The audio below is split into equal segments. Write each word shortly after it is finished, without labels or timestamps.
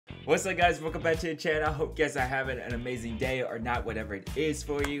What's up, guys? Welcome back to the channel. I hope you guys are having an amazing day or not, whatever it is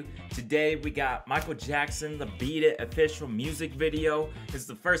for you. Today we got Michael Jackson, the Beat It official music video. This is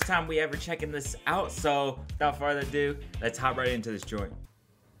the first time we ever checking this out, so without further ado, let's hop right into this joint.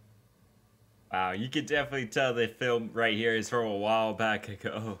 Wow, you can definitely tell the film right here is from a while back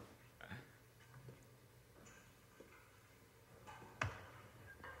ago.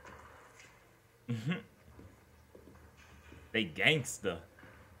 They gangsta.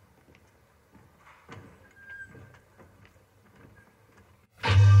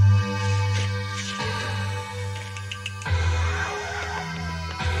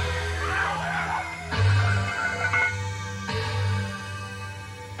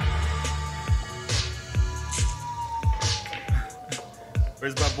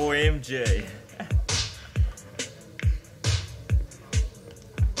 Where's my boy MJ?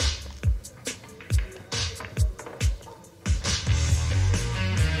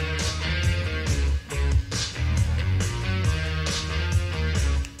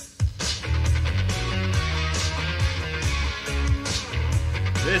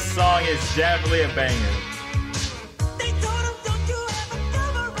 This song is definitely a banger.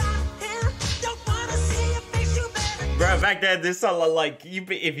 Bro, back then, this song, like,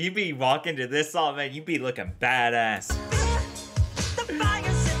 if you be walking to this song, man, you be looking badass.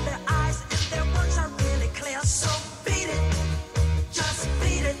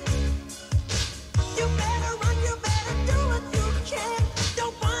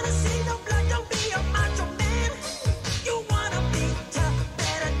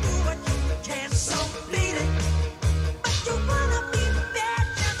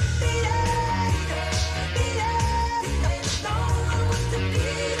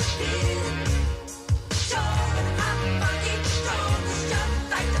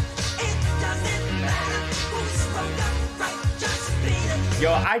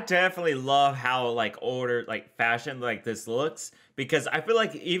 Yo, I definitely love how like older like fashion like this looks, because I feel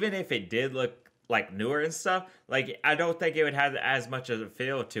like even if it did look like newer and stuff, like I don't think it would have as much of a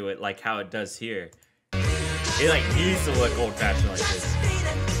feel to it like how it does here. It like needs to look old fashioned like this.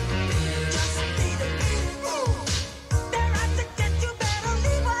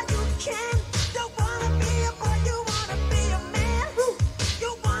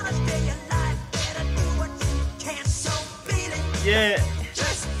 Yeah.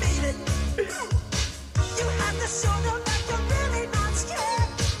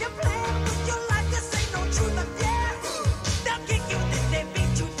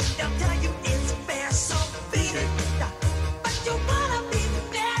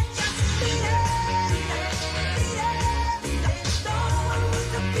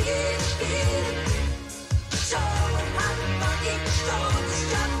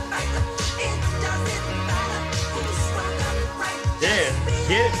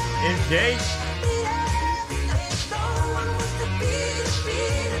 Get it, MJ.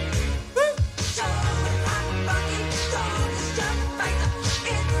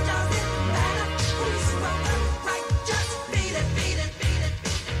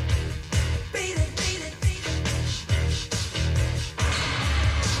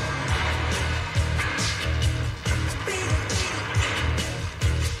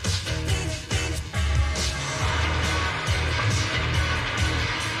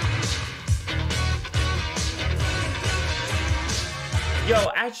 Yo,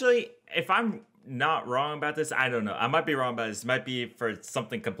 actually, if I'm not wrong about this, I don't know. I might be wrong about this. It might be for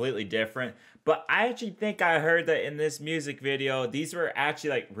something completely different. But I actually think I heard that in this music video, these were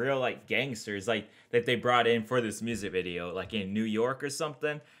actually like real like gangsters like that they brought in for this music video, like in New York or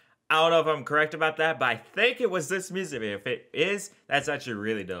something. I don't know if I'm correct about that, but I think it was this music video. If it is, that's actually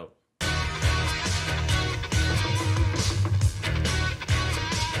really dope.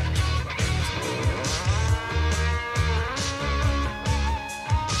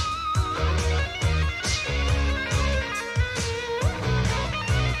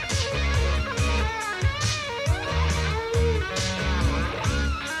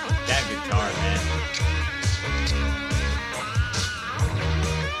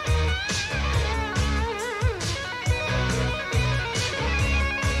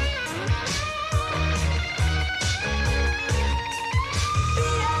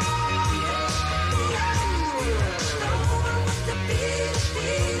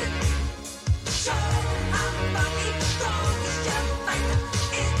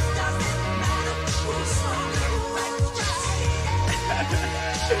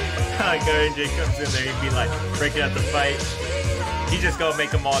 Like RJ comes in there, he'd be like breaking up the fight. He just gonna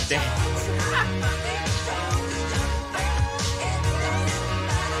make them all dance.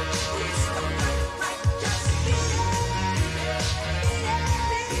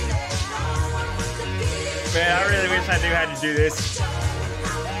 Man, I really wish I knew how to do this.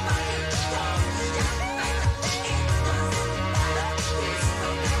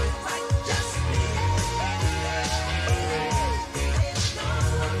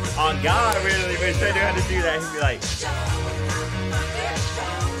 On God, I really wish I knew how to do that. He'd be like,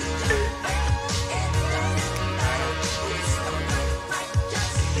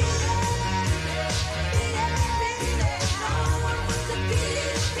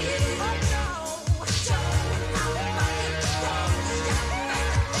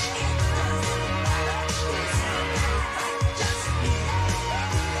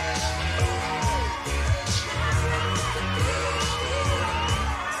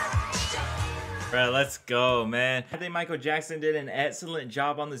 bro, let's go, man. I think Michael Jackson did an excellent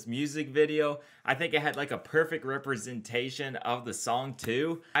job on this music video. I think it had like a perfect representation of the song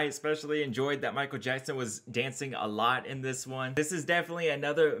too. I especially enjoyed that Michael Jackson was dancing a lot in this one. This is definitely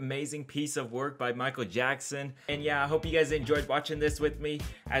another amazing piece of work by Michael Jackson. And yeah, I hope you guys enjoyed watching this with me.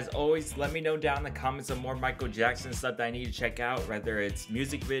 As always, let me know down in the comments of more Michael Jackson stuff that I need to check out, whether it's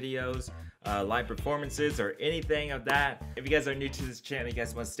music videos, live performances, or anything of that. If you guys are new to this channel, you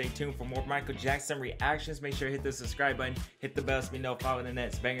guys want to stay tuned for more Michael Jackson reactions, make sure to hit the subscribe button, hit the bell so you know following the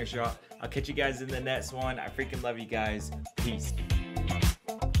next banger drop. I'll catch you guys in the next one. I freaking love you guys. Peace.